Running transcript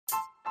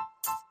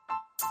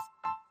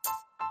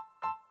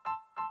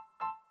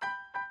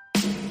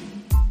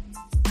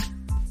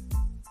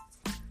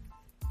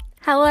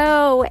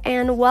Hello,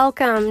 and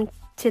welcome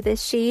to the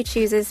She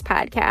Chooses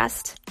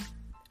podcast.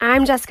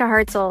 I'm Jessica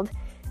Hartzold.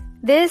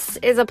 This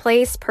is a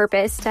place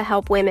purposed to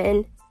help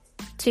women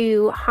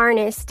to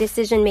harness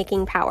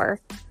decision-making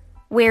power,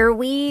 where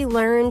we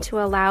learn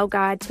to allow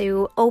God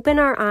to open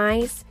our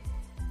eyes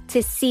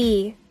to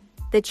see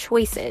the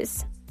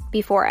choices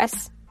before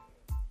us,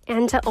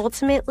 and to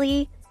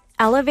ultimately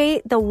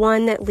elevate the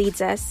one that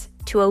leads us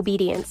to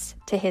obedience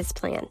to His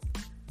plan.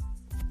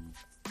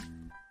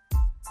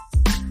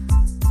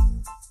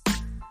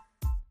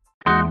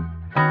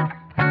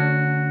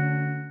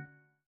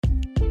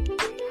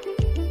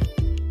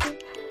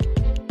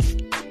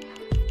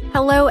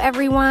 Hello,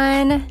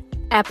 everyone.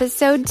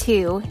 Episode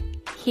 2.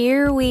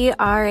 Here we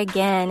are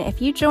again.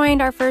 If you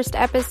joined our first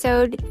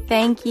episode,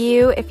 thank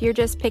you. If you're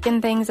just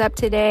picking things up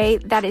today,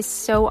 that is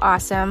so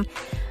awesome.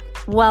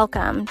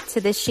 Welcome to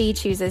the She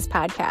Chooses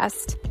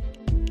podcast.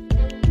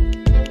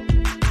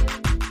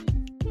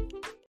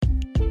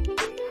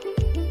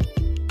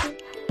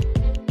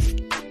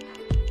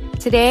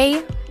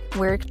 Today,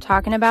 we're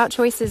talking about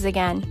choices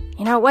again.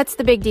 You know, what's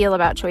the big deal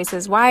about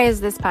choices? Why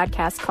is this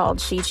podcast called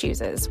She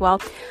Chooses?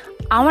 Well,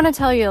 I want to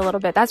tell you a little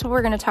bit. That's what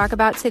we're going to talk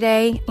about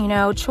today. You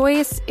know,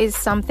 choice is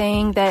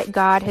something that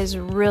God has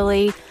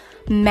really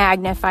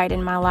magnified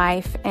in my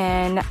life.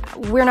 And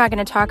we're not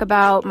going to talk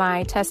about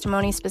my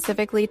testimony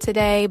specifically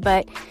today,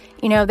 but,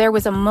 you know, there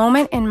was a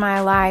moment in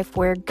my life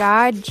where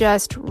God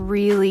just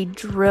really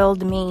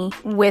drilled me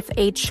with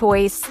a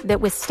choice that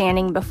was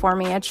standing before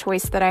me, a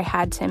choice that I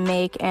had to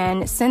make.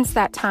 And since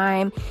that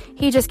time,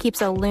 He just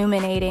keeps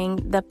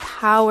illuminating the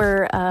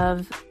power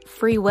of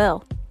free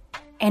will.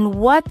 And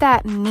what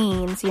that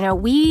means, you know,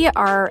 we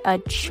are a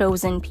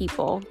chosen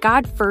people.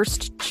 God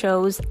first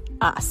chose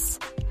us.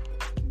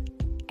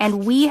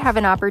 And we have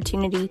an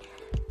opportunity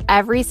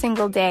every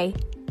single day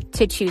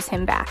to choose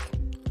Him back.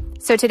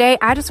 So today,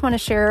 I just want to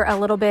share a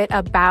little bit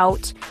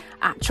about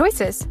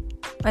choices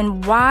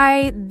and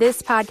why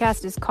this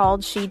podcast is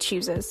called She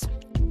Chooses.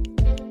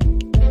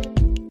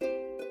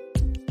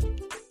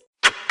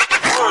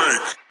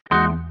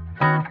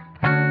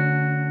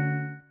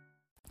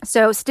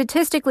 So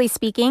statistically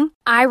speaking,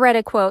 I read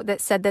a quote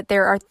that said that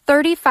there are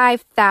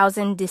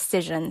 35,000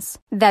 decisions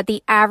that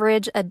the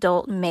average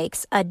adult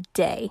makes a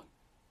day.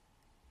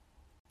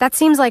 That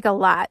seems like a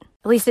lot,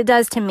 at least it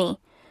does to me.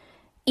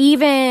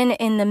 Even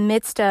in the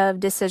midst of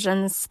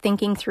decisions,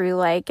 thinking through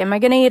like, am I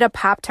going to eat a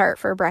Pop-Tart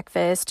for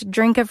breakfast,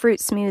 drink a fruit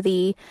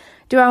smoothie?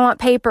 Do I want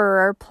paper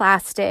or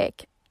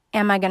plastic?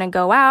 Am I going to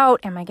go out?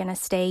 Am I going to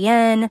stay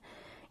in?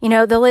 You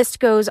know, the list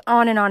goes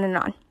on and on and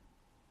on.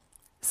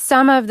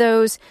 Some of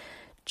those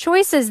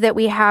choices that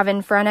we have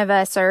in front of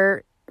us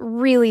are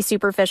really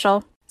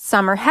superficial.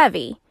 Some are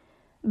heavy.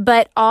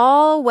 But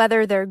all,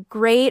 whether they're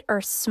great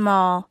or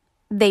small,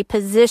 they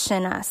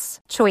position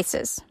us.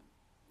 Choices,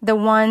 the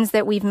ones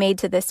that we've made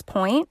to this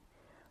point,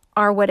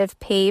 are what have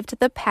paved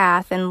the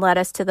path and led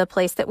us to the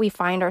place that we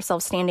find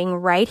ourselves standing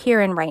right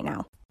here and right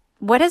now.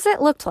 What has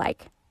it looked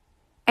like?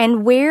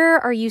 And where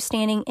are you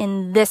standing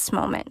in this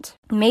moment?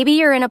 Maybe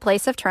you're in a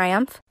place of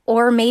triumph,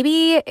 or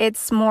maybe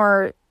it's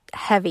more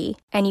heavy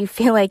and you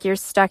feel like you're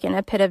stuck in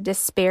a pit of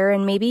despair,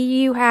 and maybe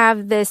you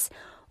have this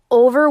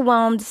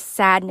overwhelmed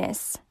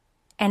sadness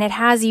and it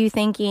has you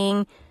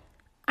thinking,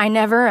 I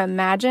never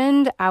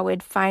imagined I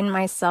would find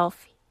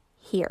myself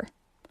here.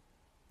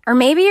 Or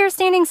maybe you're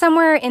standing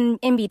somewhere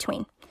in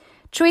between.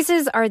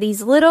 Choices are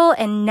these little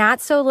and not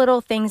so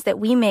little things that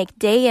we make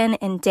day in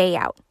and day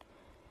out.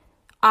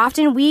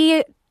 Often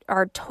we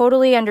are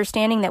totally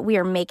understanding that we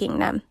are making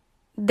them.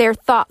 They're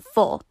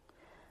thoughtful.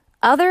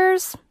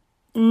 Others,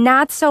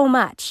 not so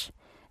much.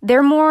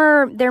 They're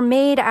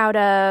made out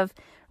of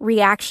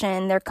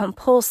reaction. They're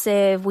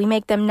compulsive. We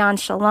make them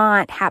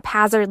nonchalant,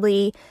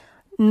 haphazardly.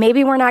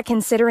 Maybe we're not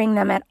considering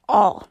them at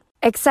all.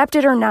 Accept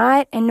it or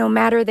not, and no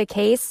matter the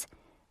case,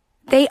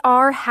 they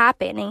are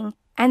happening,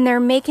 and they're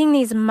making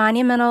these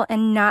monumental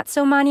and not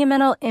so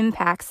monumental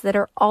impacts that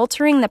are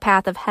altering the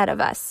path ahead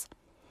of us.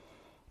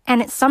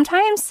 And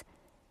sometimes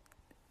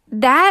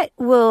that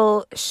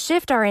will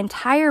shift our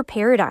entire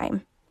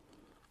paradigm.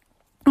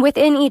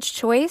 Within each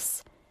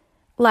choice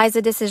lies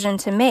a decision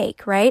to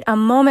make, right? A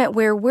moment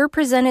where we're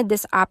presented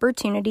this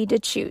opportunity to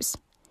choose.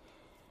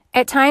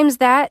 At times,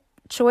 that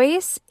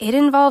choice, it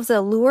involves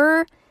a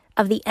lure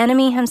of the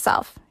enemy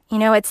himself. You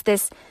know, it's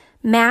this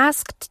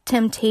masked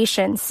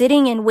temptation,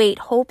 sitting in wait,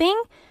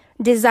 hoping,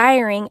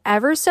 desiring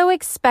ever so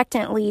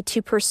expectantly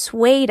to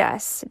persuade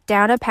us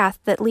down a path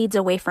that leads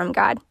away from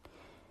God.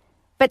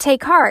 But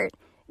take heart.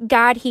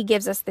 God, He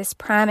gives us this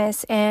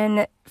promise,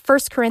 and 1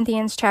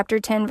 Corinthians chapter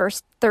 10,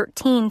 verse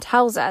 13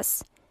 tells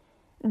us,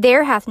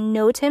 there hath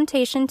no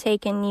temptation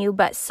taken you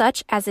but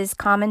such as is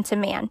common to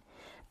man.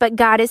 But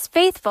God is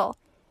faithful,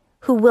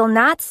 who will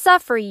not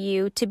suffer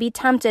you to be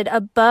tempted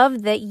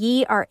above that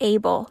ye are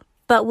able,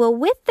 but will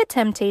with the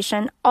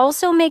temptation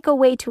also make a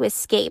way to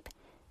escape,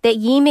 that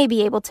ye may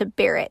be able to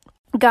bear it.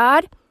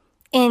 God,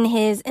 in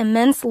His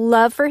immense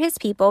love for His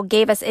people,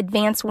 gave us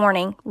advance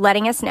warning,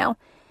 letting us know,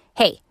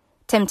 hey,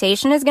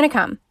 temptation is going to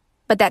come,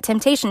 but that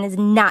temptation is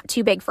not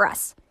too big for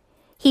us.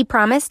 He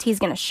promised he's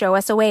going to show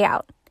us a way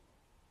out.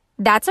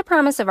 That's a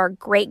promise of our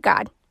great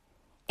God.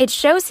 It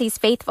shows he's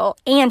faithful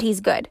and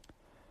he's good.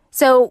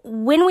 So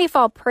when we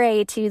fall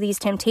prey to these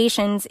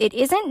temptations, it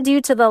isn't due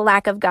to the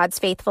lack of God's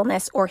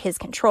faithfulness or his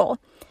control.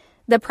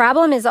 The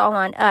problem is all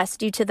on us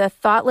due to the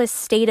thoughtless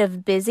state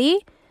of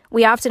busy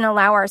we often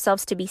allow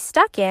ourselves to be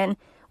stuck in,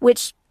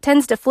 which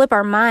tends to flip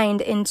our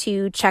mind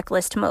into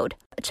checklist mode.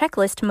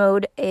 Checklist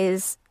mode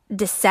is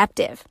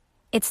deceptive.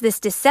 It's this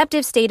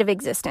deceptive state of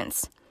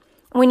existence.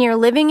 When you're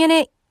living in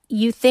it,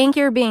 you think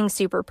you're being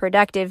super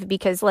productive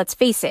because, let's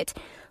face it,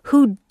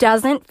 who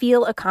doesn't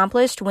feel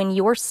accomplished when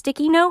your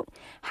sticky note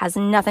has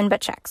nothing but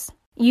checks?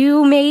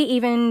 You may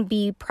even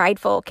be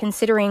prideful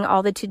considering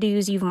all the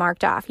to-dos you've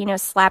marked off,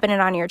 slapping it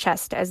on your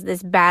chest as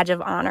this badge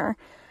of honor.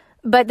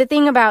 But the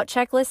thing about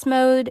checklist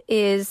mode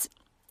is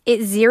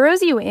it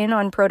zeroes you in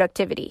on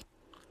productivity.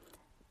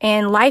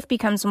 And life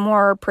becomes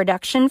more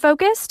production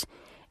focused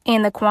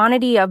and the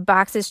quantity of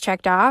boxes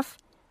checked off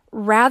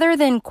rather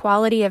than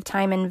quality of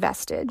time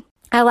invested.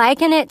 I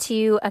liken it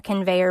to a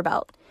conveyor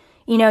belt.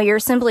 You're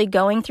simply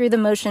going through the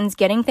motions,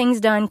 getting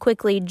things done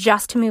quickly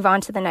just to move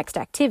on to the next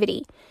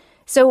activity.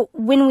 So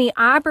when we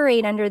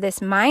operate under this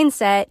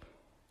mindset,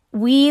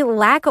 we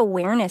lack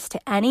awareness to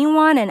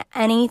anyone and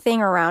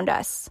anything around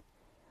us.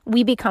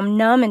 We become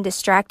numb and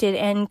distracted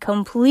and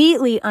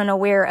completely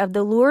unaware of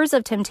the lures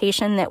of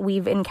temptation that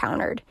we've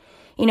encountered.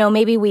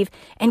 Maybe we've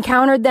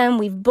encountered them,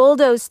 we've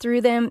bulldozed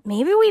through them,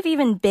 maybe we've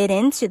even bit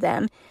into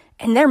them,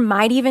 and there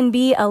might even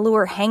be a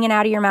lure hanging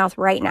out of your mouth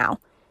right now.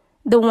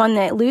 The one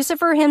that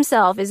Lucifer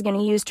himself is going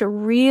to use to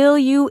reel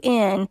you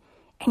in,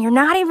 and you're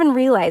not even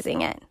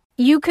realizing it.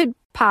 You could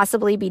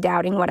possibly be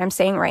doubting what I'm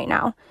saying right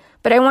now,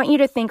 but I want you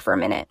to think for a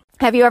minute.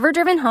 Have you ever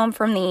driven home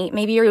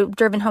maybe you're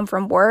driven home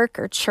from work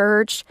or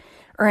church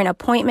or an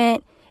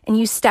appointment, and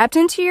you stepped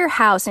into your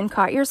house and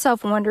caught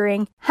yourself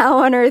wondering, how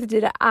on earth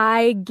did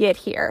I get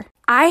here?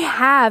 I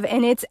have,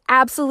 and it's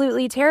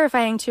absolutely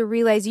terrifying to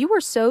realize you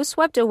were so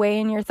swept away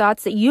in your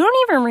thoughts that you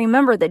don't even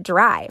remember the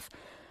drive.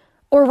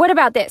 Or what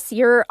about this?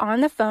 You're on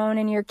the phone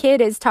and your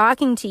kid is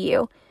talking to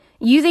you.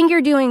 You think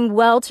you're doing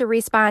well to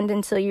respond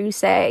until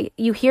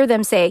you hear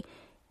them say,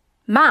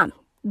 "Mom,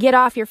 get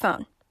off your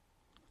phone."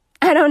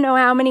 I don't know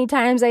how many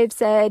times I've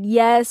said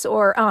yes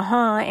or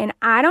and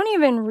I don't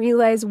even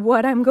realize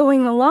what I'm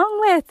going along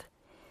with.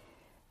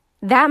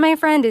 That, my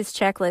friend, is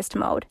checklist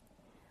mode.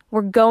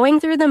 We're going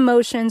through the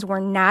motions, we're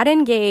not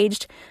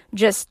engaged,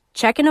 just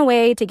checking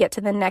away to get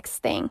to the next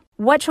thing.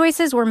 What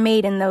choices were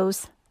made in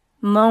those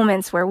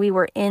moments where we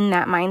were in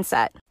that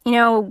mindset?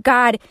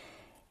 God,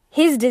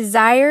 his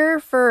desire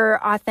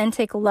for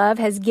authentic love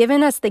has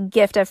given us the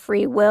gift of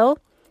free will,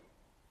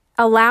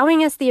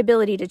 allowing us the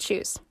ability to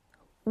choose.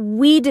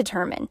 We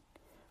determine,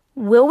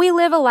 will we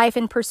live a life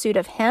in pursuit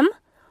of him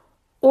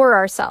or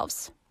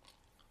ourselves?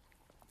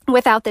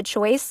 Without the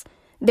choice,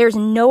 there's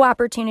no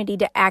opportunity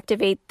to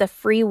activate the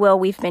free will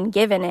we've been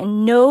given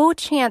and no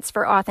chance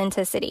for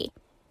authenticity.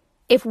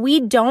 If we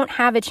don't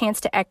have a chance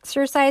to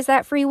exercise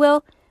that free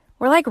will,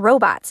 we're like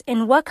robots.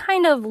 And what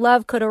kind of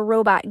love could a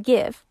robot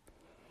give?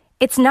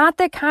 It's not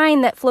the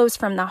kind that flows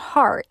from the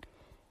heart.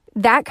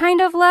 That kind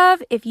of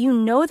love, if you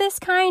know this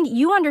kind,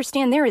 you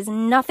understand there is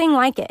nothing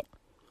like it.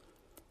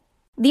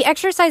 The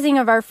exercising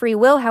of our free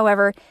will,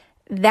 however,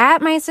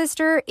 that, my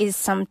sister, is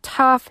some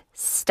tough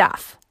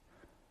stuff.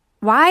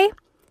 Why?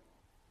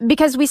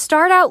 Because we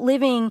start out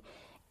living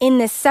in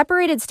this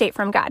separated state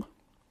from God.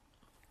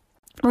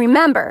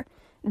 Remember,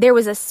 there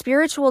was a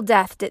spiritual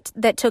death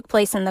that took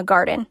place in the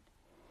garden.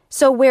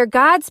 So where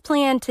God's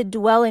plan to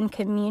dwell in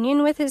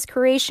communion with his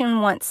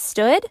creation once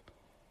stood,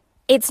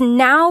 it's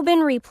now been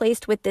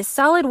replaced with this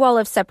solid wall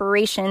of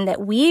separation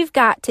that we've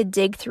got to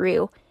dig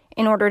through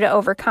in order to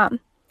overcome.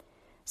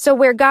 So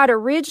where God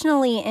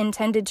originally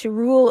intended to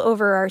rule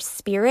over our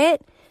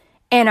spirit,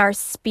 and our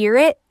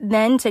spirit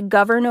then to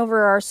govern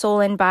over our soul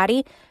and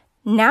body,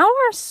 now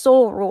our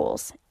soul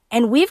rules.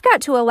 And we've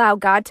got to allow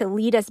God to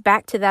lead us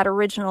back to that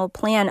original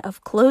plan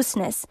of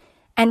closeness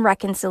and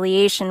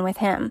reconciliation with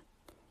him.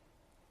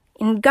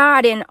 And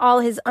God, in all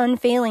his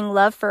unfailing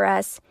love for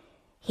us,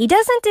 he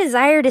doesn't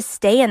desire to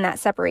stay in that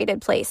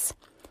separated place.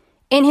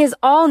 In his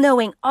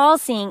all-knowing,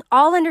 all-seeing,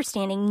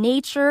 all-understanding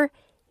nature,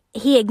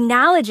 he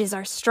acknowledges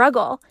our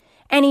struggle.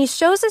 And he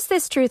shows us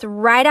this truth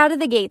right out of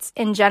the gates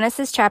in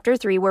Genesis chapter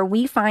 3, where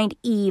we find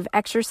Eve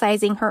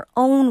exercising her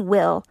own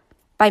will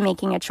by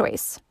making a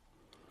choice.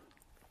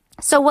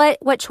 So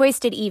what choice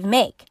did Eve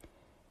make?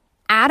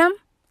 Adam,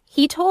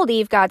 he told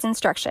Eve God's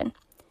instruction.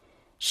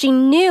 She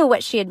knew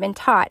what she had been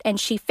taught, and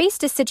she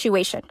faced a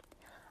situation,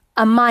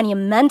 a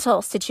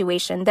monumental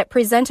situation that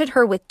presented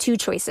her with two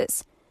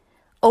choices: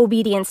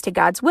 obedience to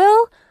God's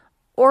will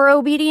or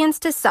obedience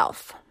to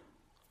self,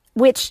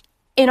 which,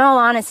 in all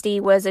honesty,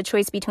 was a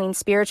choice between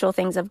spiritual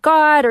things of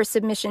God or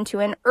submission to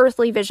an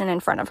earthly vision in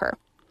front of her.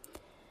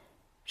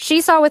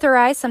 She saw with her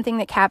eyes something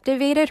that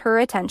captivated her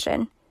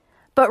attention,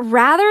 but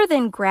rather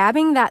than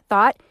grabbing that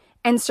thought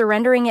and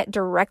surrendering it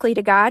directly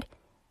to God,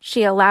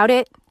 she allowed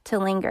it to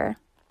linger.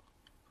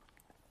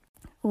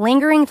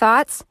 Lingering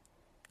thoughts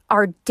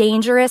are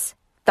dangerous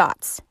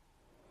thoughts.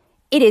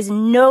 It is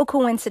no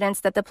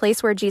coincidence that the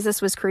place where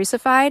Jesus was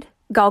crucified,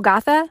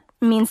 Golgotha,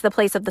 means the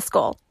place of the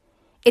skull.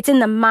 It's in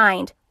the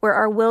mind where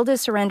our will to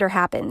surrender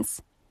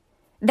happens.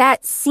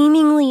 That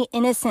seemingly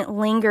innocent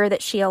linger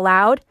that she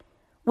allowed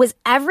was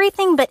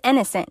everything but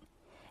innocent,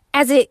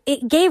 as it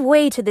gave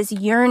way to this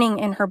yearning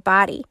in her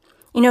body.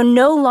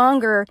 No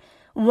longer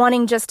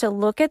wanting just to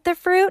look at the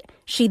fruit,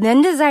 she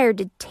then desired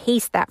to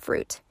taste that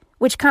fruit,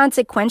 which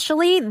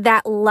consequentially,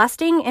 that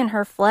lusting in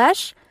her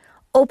flesh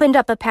opened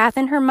up a path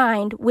in her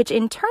mind, which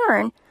in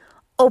turn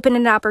opened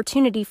an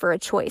opportunity for a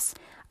choice,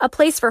 a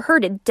place for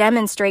her to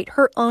demonstrate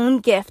her own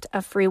gift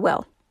of free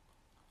will.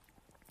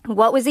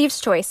 What was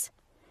Eve's choice?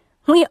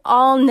 We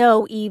all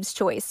know Eve's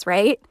choice,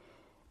 right?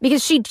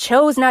 Because she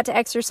chose not to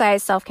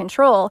exercise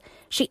self-control.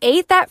 She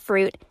ate that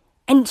fruit,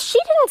 and she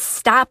didn't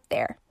stop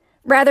there.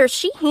 Rather,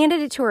 she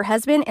handed it to her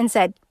husband and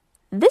said,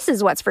 "This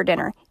is what's for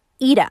dinner.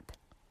 Eat up."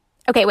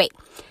 Okay, wait.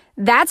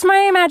 That's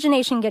my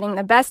imagination getting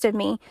the best of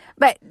me.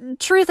 But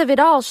truth of it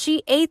all,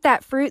 she ate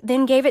that fruit,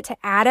 then gave it to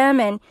Adam,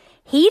 and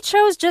he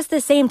chose just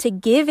the same to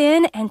give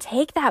in and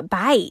take that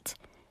bite.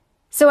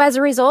 So as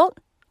a result,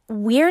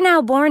 we're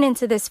now born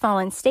into this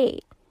fallen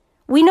state.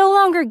 We no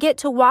longer get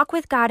to walk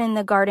with God in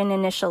the garden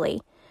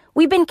initially.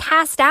 We've been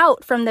cast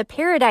out from the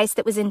paradise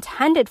that was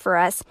intended for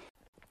us.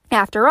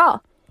 After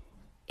all,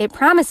 it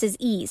promises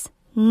ease,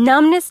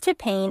 numbness to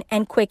pain,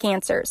 and quick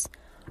answers.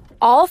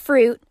 All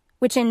fruit,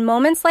 which in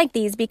moments like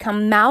these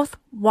become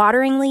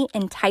mouth-wateringly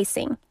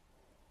enticing.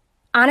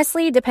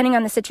 Honestly, depending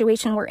on the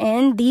situation we're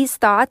in, these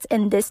thoughts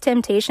and this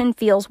temptation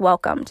feels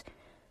welcomed.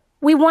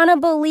 We want to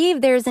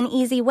believe there's an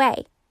easy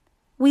way.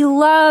 We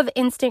love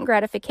instant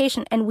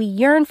gratification, and we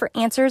yearn for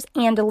answers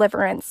and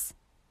deliverance.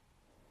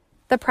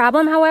 The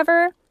problem,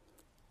 however,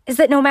 is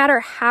that no matter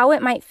how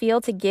it might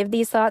feel to give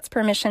these thoughts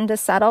permission to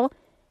settle,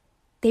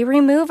 they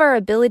remove our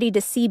ability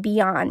to see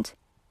beyond,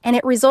 and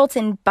it results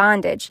in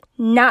bondage,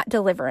 not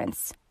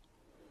deliverance.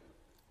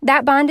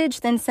 That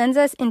bondage then sends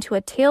us into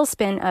a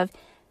tailspin of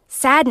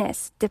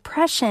sadness,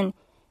 depression,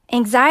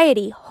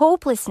 anxiety,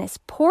 hopelessness,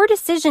 poor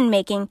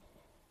decision-making,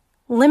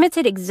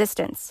 limited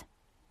existence.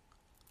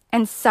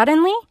 And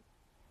suddenly,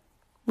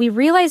 we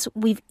realize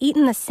we've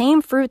eaten the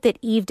same fruit that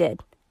Eve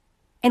did,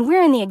 and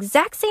we're in the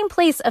exact same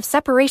place of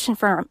separation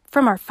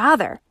from our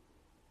Father.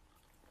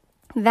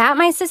 That,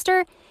 my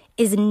sister,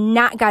 is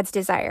not God's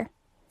desire.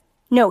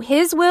 No,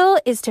 His will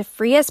is to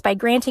free us by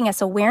granting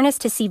us awareness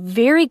to see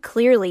very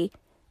clearly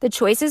the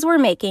choices we're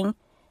making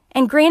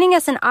and granting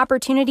us an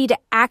opportunity to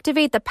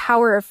activate the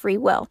power of free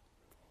will.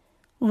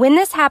 When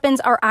this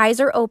happens, our eyes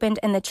are opened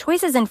and the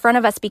choices in front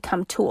of us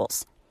become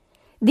tools.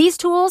 These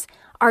tools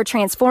are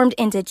transformed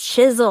into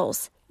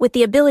chisels with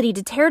the ability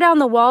to tear down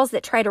the walls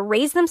that try to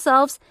raise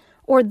themselves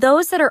or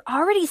those that are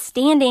already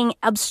standing,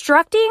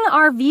 obstructing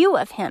our view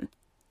of Him.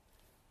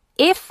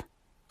 If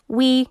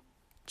we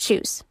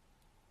choose.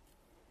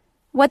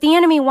 What the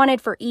enemy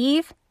wanted for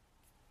Eve,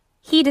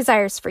 he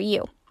desires for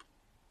you.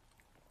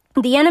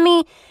 The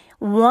enemy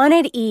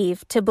wanted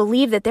Eve to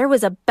believe that there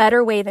was a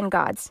better way than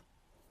God's.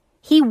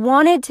 He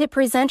wanted to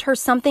present her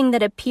something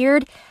that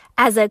appeared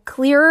as a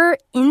clearer,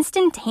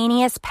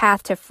 instantaneous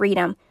path to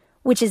freedom,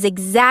 which is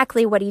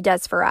exactly what he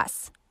does for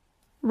us.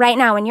 Right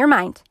now in your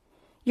mind,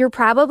 you're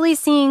probably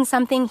seeing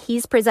something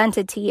he's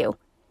presented to you.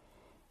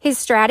 His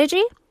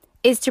strategy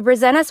is to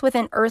present us with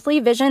an earthly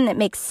vision that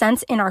makes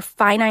sense in our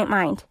finite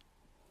mind.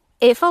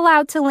 If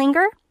allowed to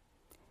linger,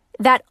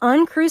 that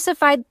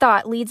uncrucified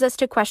thought leads us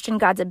to question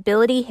God's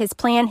ability, His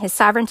plan, His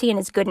sovereignty, and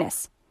His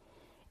goodness.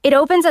 It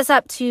opens us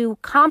up to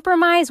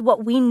compromise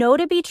what we know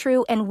to be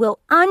true and will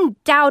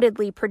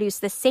undoubtedly produce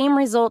the same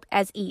result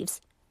as Eve's: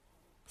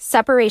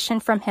 separation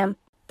from Him.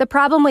 The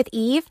problem with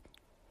Eve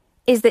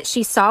is that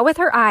she saw with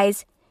her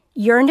eyes,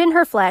 yearned in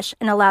her flesh,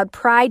 and allowed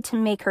pride to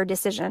make her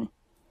decision.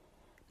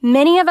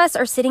 Many of us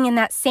are sitting in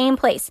that same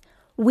place.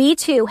 We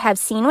too have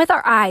seen with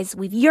our eyes,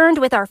 we've yearned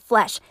with our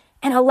flesh,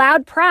 and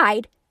allowed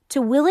pride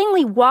to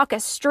willingly walk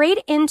us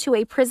straight into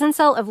a prison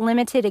cell of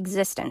limited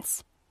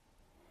existence.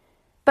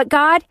 But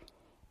God,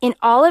 in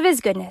all of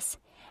His goodness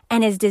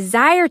and His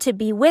desire to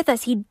be with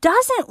us, He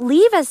doesn't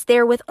leave us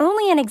there with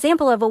only an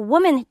example of a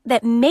woman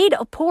that made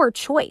a poor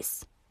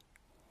choice.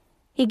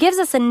 He gives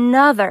us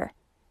another,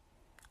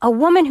 a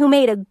woman who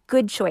made a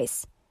good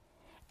choice.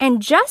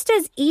 And just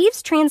as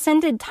Eve's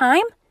transcended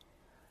time,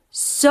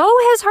 so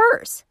has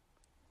hers.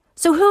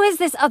 So who is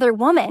this other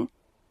woman?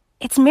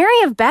 It's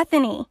Mary of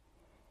Bethany.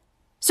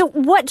 So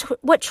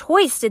what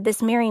choice did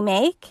this Mary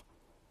make?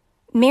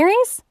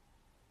 Mary's,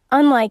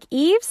 unlike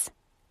Eve's,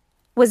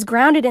 was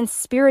grounded in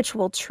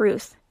spiritual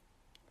truth.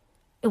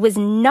 It was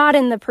not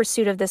in the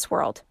pursuit of this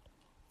world.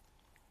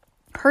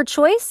 Her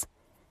choice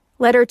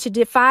led her to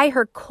defy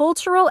her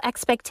cultural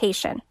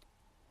expectation,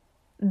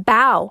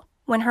 bow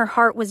when her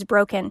heart was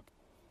broken,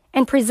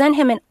 and present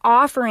Him an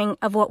offering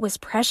of what was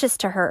precious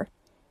to her.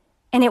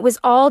 And it was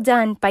all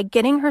done by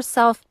getting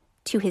herself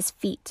to His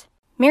feet.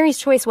 Mary's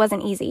choice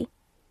wasn't easy.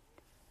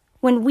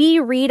 When we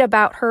read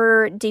about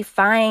her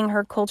defying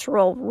her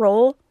cultural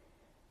role,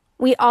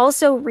 We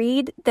also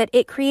read that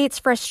it creates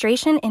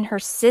frustration in her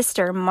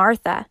sister,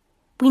 Martha.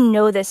 We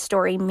know this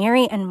story,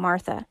 Mary and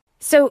Martha.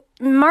 So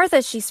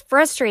Martha, she's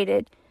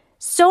frustrated,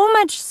 so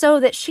much so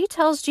that she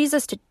tells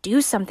Jesus to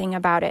do something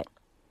about it.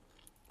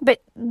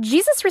 But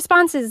Jesus'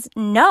 response is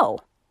no.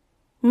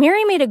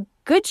 Mary made a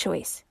good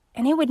choice,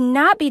 and it would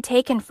not be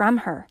taken from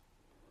her.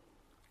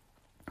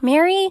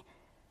 Mary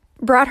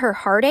brought her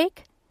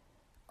heartache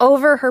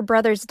over her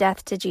brother's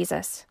death to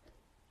Jesus.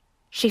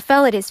 She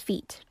fell at his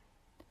feet.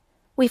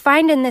 We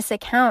find in this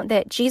account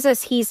that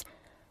Jesus, he's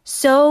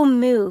so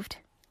moved,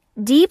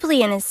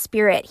 deeply in his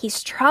spirit.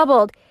 He's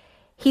troubled.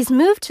 He's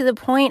moved to the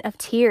point of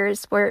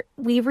tears, where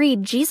we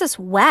read Jesus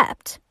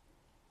wept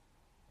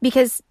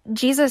because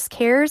Jesus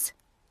cares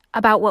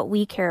about what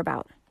we care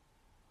about.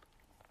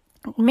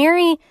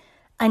 Mary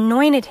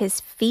anointed his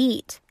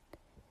feet,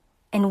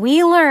 and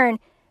we learn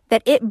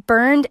that it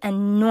burned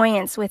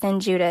annoyance within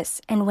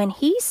Judas. And when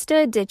he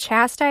stood to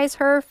chastise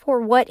her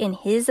for what, in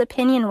his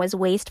opinion, was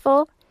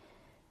wasteful,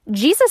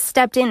 Jesus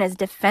stepped in as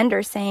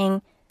defender,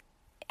 saying,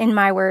 in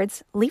my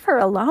words, leave her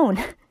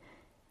alone.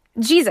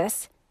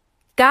 Jesus,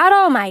 God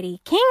Almighty,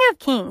 King of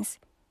Kings,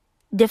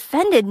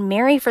 defended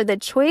Mary for the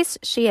choice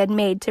she had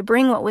made to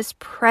bring what was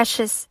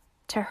precious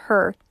to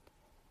her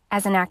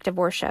as an act of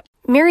worship.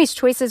 Mary's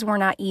choices were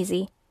not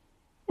easy.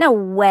 No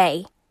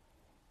way.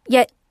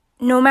 Yet,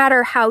 no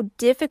matter how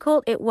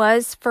difficult it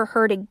was for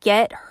her to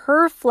get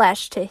her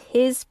flesh to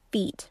his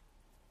feet,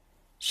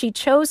 she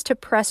chose to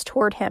press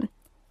toward him.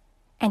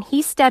 And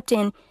he stepped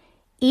in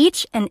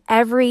each and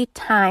every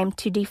time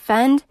to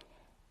defend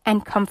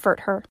and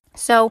comfort her.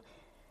 So,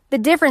 the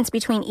difference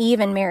between Eve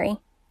and Mary.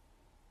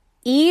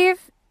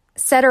 Eve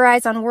set her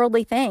eyes on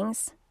worldly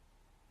things.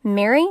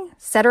 Mary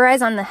set her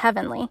eyes on the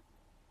heavenly.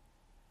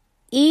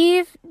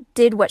 Eve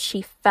did what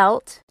she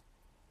felt.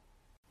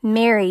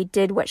 Mary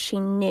did what she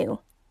knew.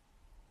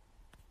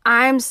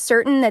 I'm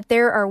certain that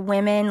there are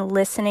women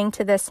listening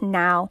to this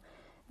now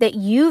that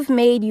you've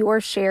made your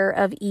share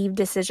of Eve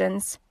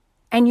decisions,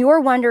 and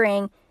you're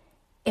wondering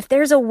if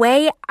there's a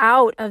way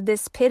out of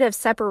this pit of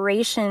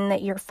separation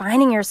that you're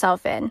finding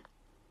yourself in.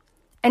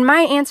 And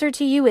my answer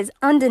to you is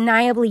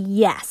undeniably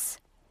yes.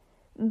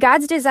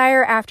 God's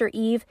desire after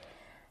Eve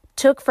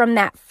took from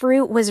that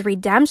fruit was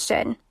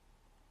redemption.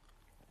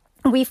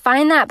 We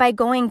find that by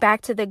going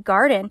back to the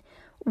garden,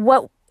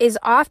 what is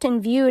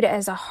often viewed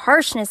as a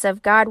harshness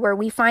of God, where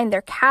we find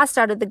they're cast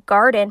out of the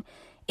garden,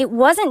 it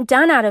wasn't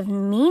done out of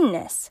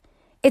meanness.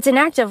 It's an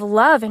act of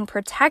love and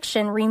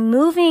protection,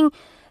 removing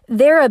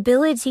their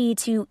ability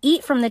to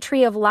eat from the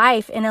tree of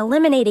life and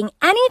eliminating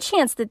any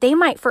chance that they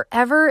might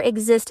forever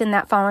exist in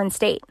that fallen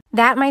state.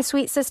 That, my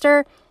sweet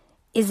sister,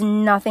 is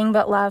nothing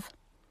but love.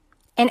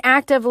 An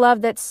act of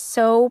love that's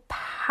so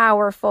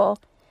powerful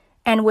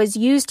and was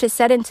used to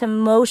set into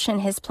motion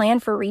his plan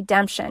for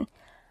redemption,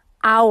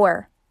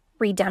 our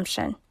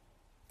redemption.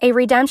 A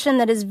redemption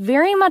that is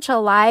very much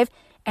alive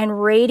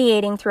and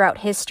radiating throughout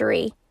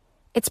history.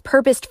 It's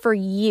purposed for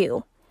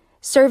you,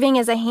 serving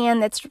as a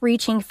hand that's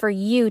reaching for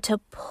you to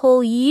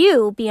pull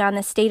you beyond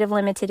the state of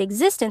limited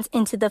existence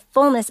into the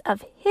fullness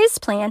of his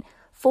plan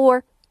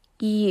for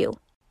you.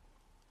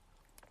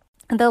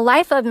 The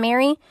life of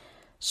Mary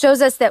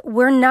shows us that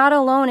we're not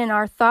alone in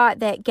our thought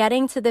that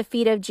getting to the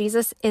feet of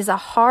Jesus is a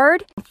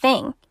hard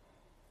thing.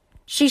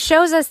 She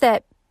shows us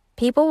that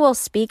people will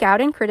speak out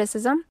in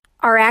criticism.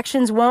 Our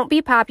actions won't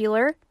be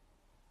popular,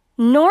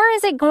 nor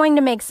is it going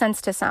to make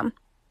sense to some.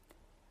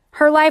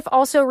 Her life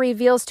also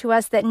reveals to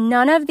us that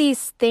none of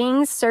these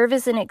things serve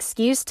as an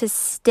excuse to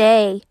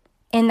stay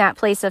in that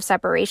place of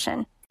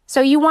separation.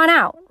 So you want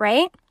out,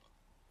 right?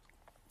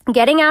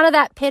 Getting out of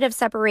that pit of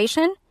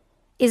separation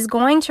is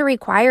going to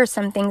require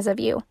some things of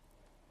you.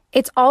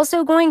 It's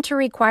also going to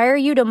require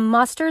you to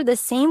muster the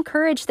same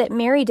courage that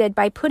Mary did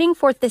by putting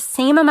forth the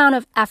same amount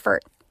of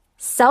effort,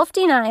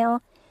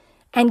 self-denial,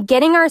 and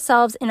getting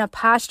ourselves in a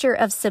posture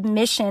of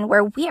submission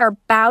where we are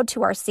bowed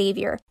to our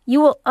Savior. You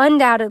will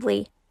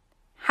undoubtedly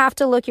have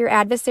to look your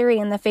adversary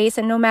in the face,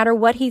 and no matter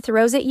what he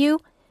throws at you,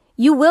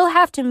 you will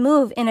have to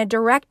move in a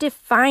direct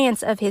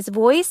defiance of his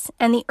voice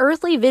and the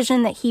earthly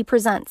vision that he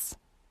presents.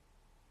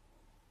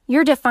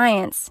 Your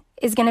defiance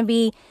is going to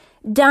be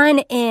done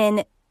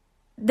in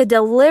the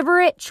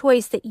deliberate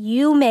choice that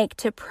you make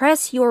to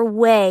press your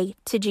way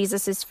to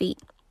Jesus' feet.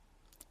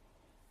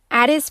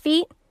 At his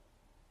feet,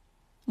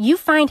 you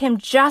find him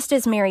just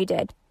as Mary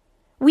did.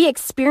 We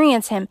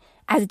experience him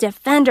as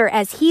defender,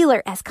 as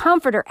healer, as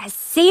comforter, as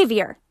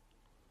savior.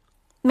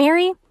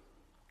 Mary,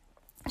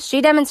 she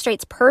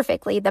demonstrates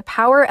perfectly the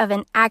power of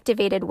an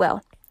activated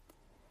will.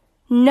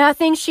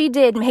 Nothing she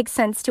did makes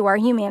sense to our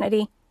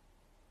humanity.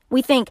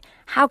 We think,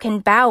 how can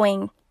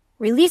bowing,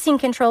 releasing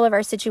control of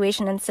our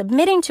situation, and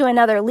submitting to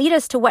another lead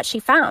us to what she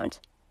found?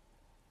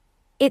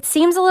 It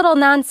seems a little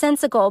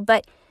nonsensical,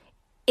 but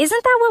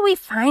isn't that what we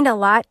find a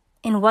lot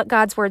in what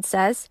God's word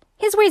says?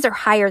 His ways are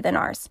higher than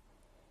ours.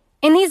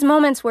 In these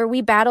moments where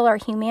we battle our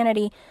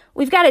humanity,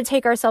 we've got to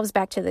take ourselves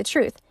back to the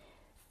truth.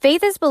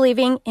 Faith is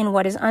believing in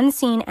what is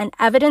unseen and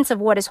evidence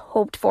of what is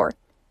hoped for.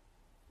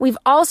 We've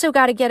also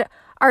got to get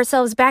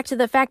ourselves back to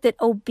the fact that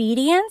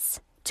obedience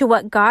to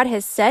what God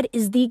has said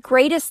is the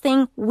greatest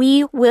thing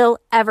we will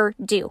ever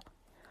do.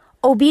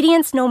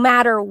 Obedience, no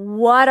matter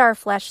what our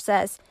flesh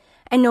says,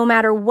 and no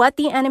matter what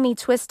the enemy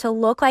twists to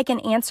look like an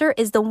answer,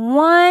 is the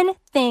one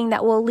thing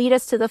that will lead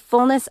us to the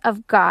fullness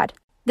of God.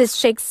 This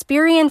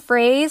Shakespearean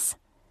phrase,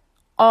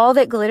 all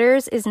that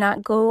glitters is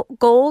not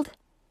gold,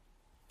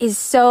 is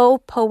so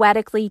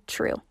poetically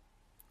true.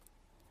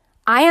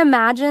 I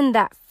imagine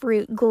that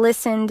fruit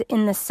glistened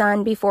in the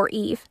sun before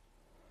Eve.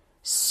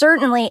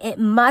 Certainly, it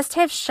must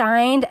have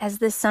shined as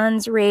the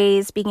sun's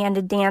rays began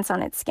to dance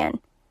on its skin.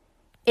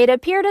 It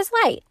appeared as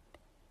light.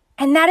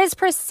 And that is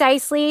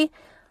precisely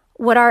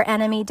what our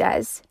enemy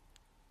does.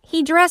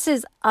 He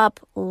dresses up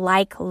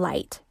like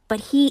light, but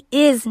he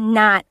is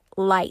not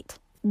light.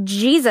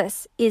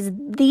 Jesus is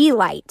the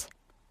light.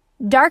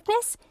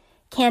 Darkness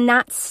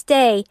cannot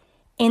stay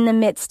in the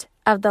midst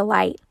of the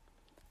light.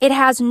 It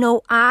has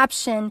no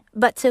option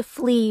but to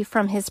flee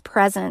from his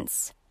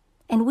presence.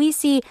 And we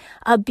see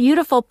a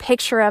beautiful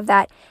picture of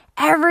that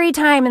every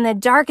time in the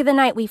dark of the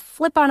night we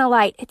flip on a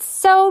light. It's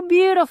so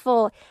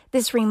beautiful,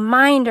 this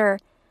reminder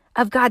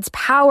of God's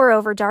power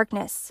over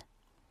darkness.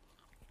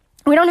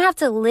 We don't have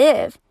to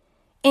live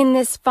in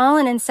this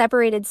fallen and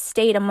separated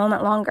state a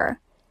moment longer.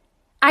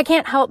 I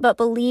can't help but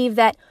believe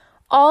that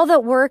all the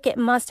work it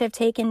must have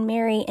taken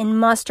Mary in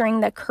mustering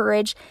the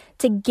courage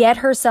to get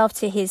herself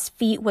to his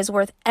feet was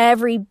worth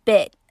every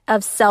bit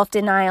of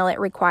self-denial it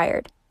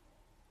required.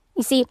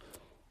 You see,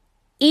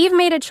 Eve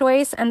made a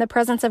choice and the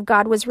presence of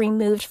God was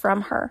removed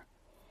from her.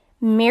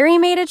 Mary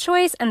made a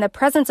choice and the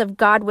presence of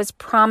God was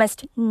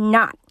promised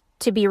not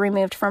to be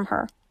removed from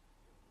her.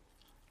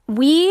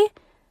 We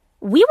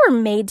were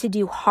made to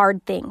do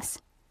hard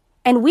things,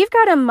 and we've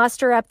got to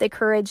muster up the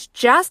courage,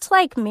 just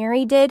like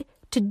Mary did,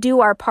 to do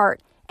our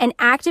part and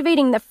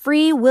activating the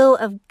free will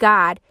of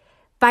God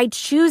by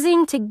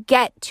choosing to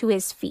get to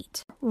his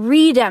feet.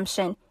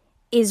 Redemption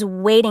is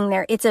waiting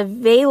there. It's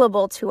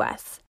available to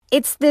us.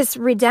 It's this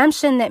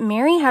redemption that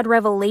Mary had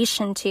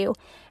revelation to,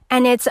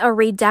 and it's a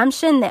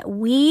redemption that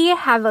we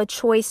have a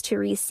choice to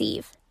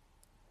receive.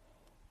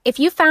 If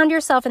you found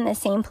yourself in the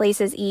same place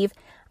as Eve,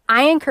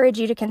 I encourage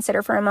you to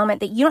consider for a moment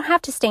that you don't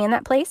have to stay in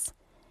that place.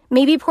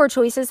 Maybe poor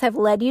choices have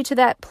led you to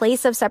that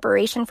place of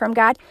separation from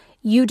God.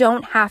 You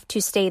don't have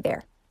to stay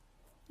there.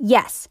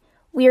 Yes,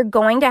 we are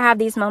going to have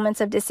these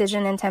moments of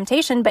decision and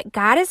temptation, but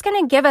God is going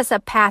to give us a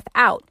path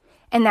out,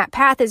 and that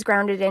path is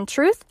grounded in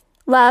truth,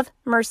 love,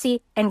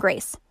 mercy, and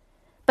grace.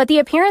 But the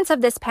appearance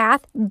of this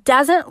path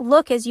doesn't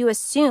look as you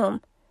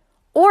assume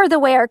or the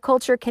way our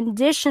culture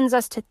conditions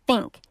us to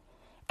think,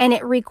 and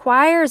it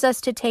requires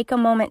us to take a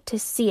moment to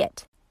see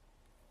it.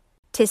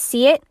 To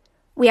see it,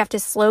 we have to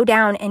slow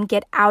down and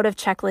get out of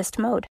checklist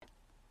mode.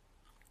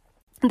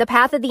 The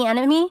path of the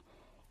enemy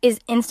is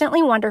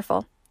instantly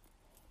wonderful.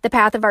 The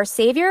path of our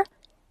Savior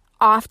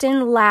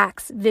often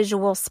lacks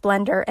visual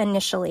splendor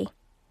initially.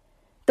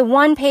 The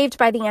one paved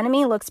by the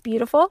enemy looks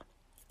beautiful,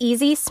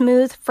 easy,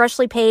 smooth,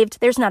 freshly paved.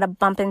 There's not a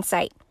bump in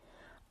sight.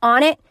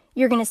 On it,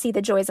 you're going to see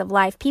the joys of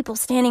life. People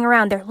standing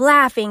around, they're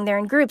laughing, they're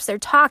in groups, they're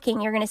talking.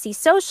 You're going to see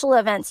social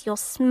events. You'll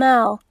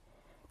smell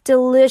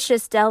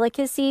delicious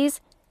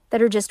delicacies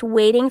that are just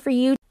waiting for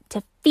you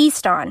to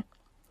feast on.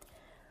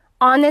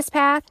 On this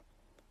path,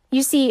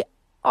 you see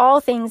all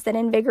things that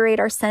invigorate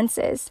our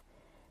senses.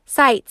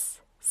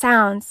 Sights,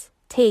 sounds,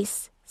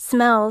 tastes,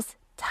 smells,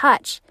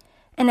 touch.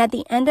 And at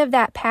the end of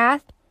that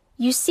path,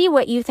 you see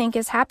what you think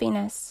is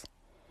happiness.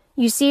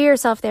 You see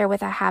yourself there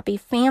with a happy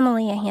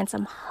family, a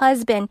handsome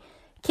husband,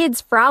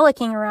 kids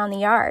frolicking around the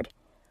yard.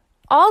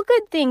 All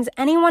good things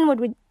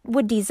anyone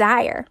would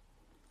desire.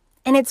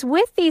 And it's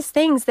with these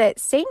things that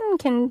Satan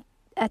can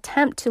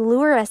attempt to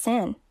lure us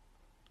in.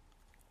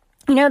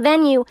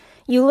 Then you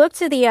look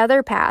to the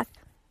other path,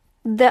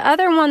 the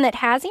other one that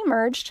has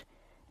emerged,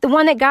 the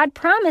one that God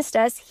promised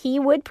us he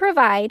would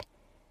provide.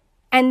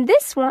 And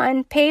this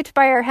one, paved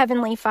by our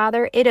Heavenly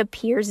Father, it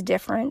appears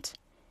different.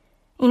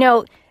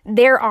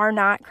 There are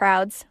not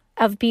crowds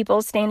of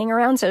people standing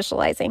around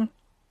socializing.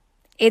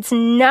 It's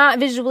not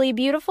visually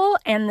beautiful,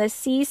 and the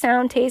see,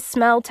 sound, taste,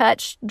 smell,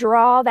 touch,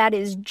 draw, that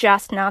is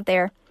just not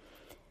there.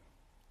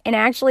 And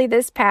actually,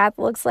 this path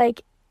looks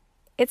like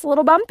it's a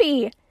little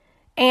bumpy.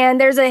 And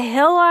there's a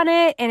hill on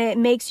it, and it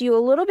makes you a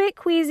little bit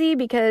queasy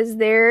because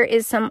there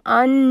is some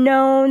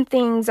unknown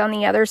things on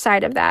the other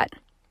side of that.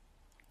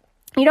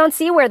 You don't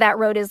see where that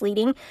road is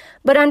leading,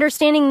 but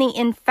understanding the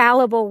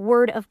infallible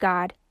Word of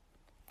God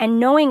and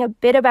knowing a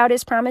bit about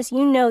his promise,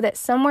 you know that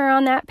somewhere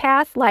on that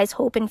path lies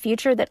hope and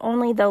future that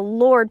only the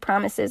Lord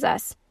promises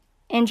us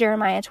in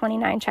Jeremiah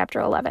 29, chapter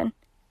 11.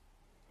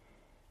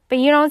 But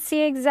you don't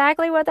see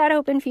exactly what that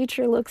hope and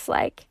future looks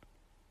like.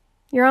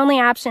 Your only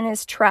option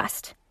is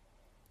trust.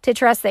 To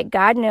trust that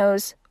God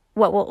knows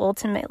what will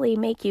ultimately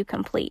make you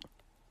complete.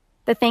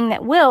 The thing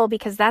that will,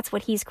 because that's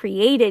what he's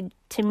created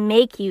to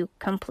make you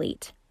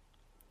complete.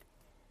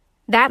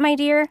 That, my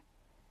dear,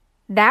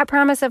 that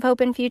promise of hope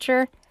and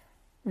future,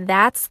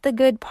 that's the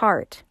good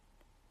part.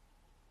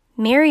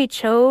 Mary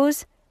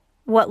chose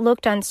what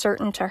looked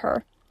uncertain to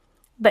her,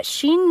 but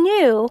she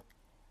knew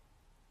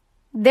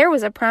There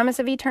was a promise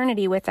of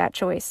eternity with that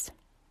choice.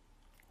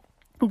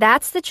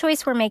 That's the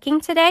choice we're making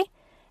today,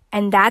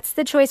 and that's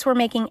the choice we're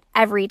making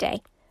every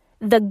day.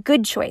 The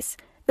good choice.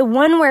 The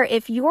one where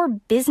if you're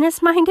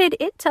business-minded,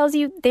 it tells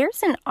you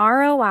there's an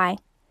ROI,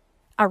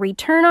 a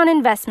return on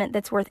investment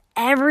that's worth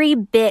every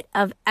bit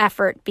of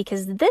effort,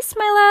 because this,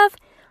 my love,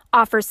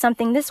 offers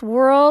something this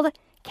world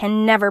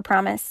can never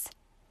promise.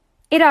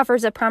 It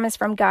offers a promise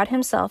from God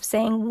Himself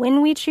saying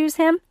when we choose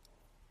Him,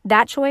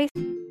 that choice.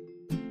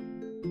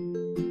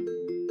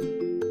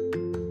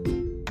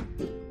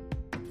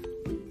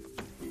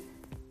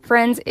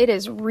 Friends, it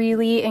is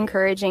really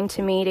encouraging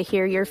to me to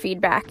hear your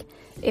feedback.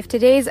 If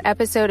today's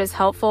episode is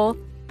helpful,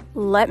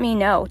 let me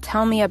know.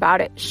 Tell me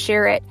about it.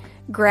 Share it.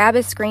 Grab a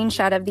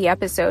screenshot of the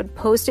episode,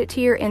 post it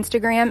to your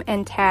Instagram,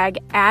 and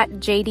tag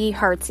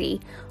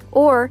 @JDHeartsy,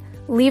 or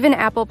leave an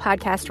Apple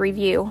Podcast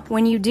review.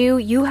 When you do,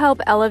 you help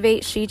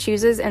elevate She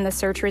Chooses in the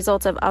search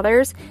results of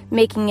others,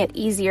 making it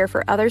easier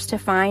for others to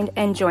find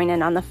and join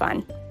in on the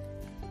fun.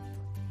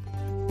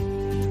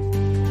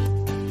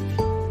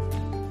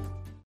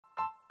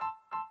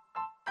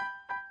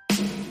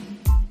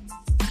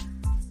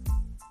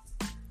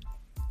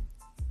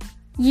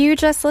 You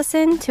just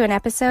listened to an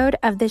episode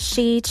of the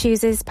She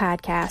Chooses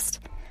podcast.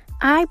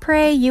 I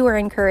pray you were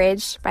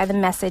encouraged by the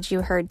message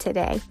you heard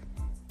today.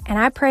 And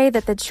I pray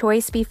that the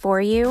choice before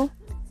you,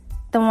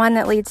 the one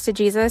that leads to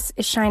Jesus,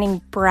 is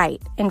shining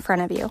bright in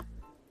front of you.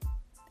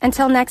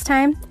 Until next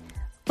time,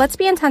 let's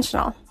be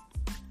intentional.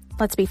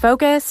 Let's be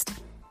focused.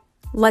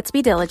 Let's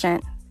be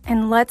diligent.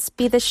 And let's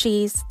be the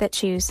she's that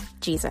choose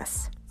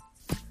Jesus.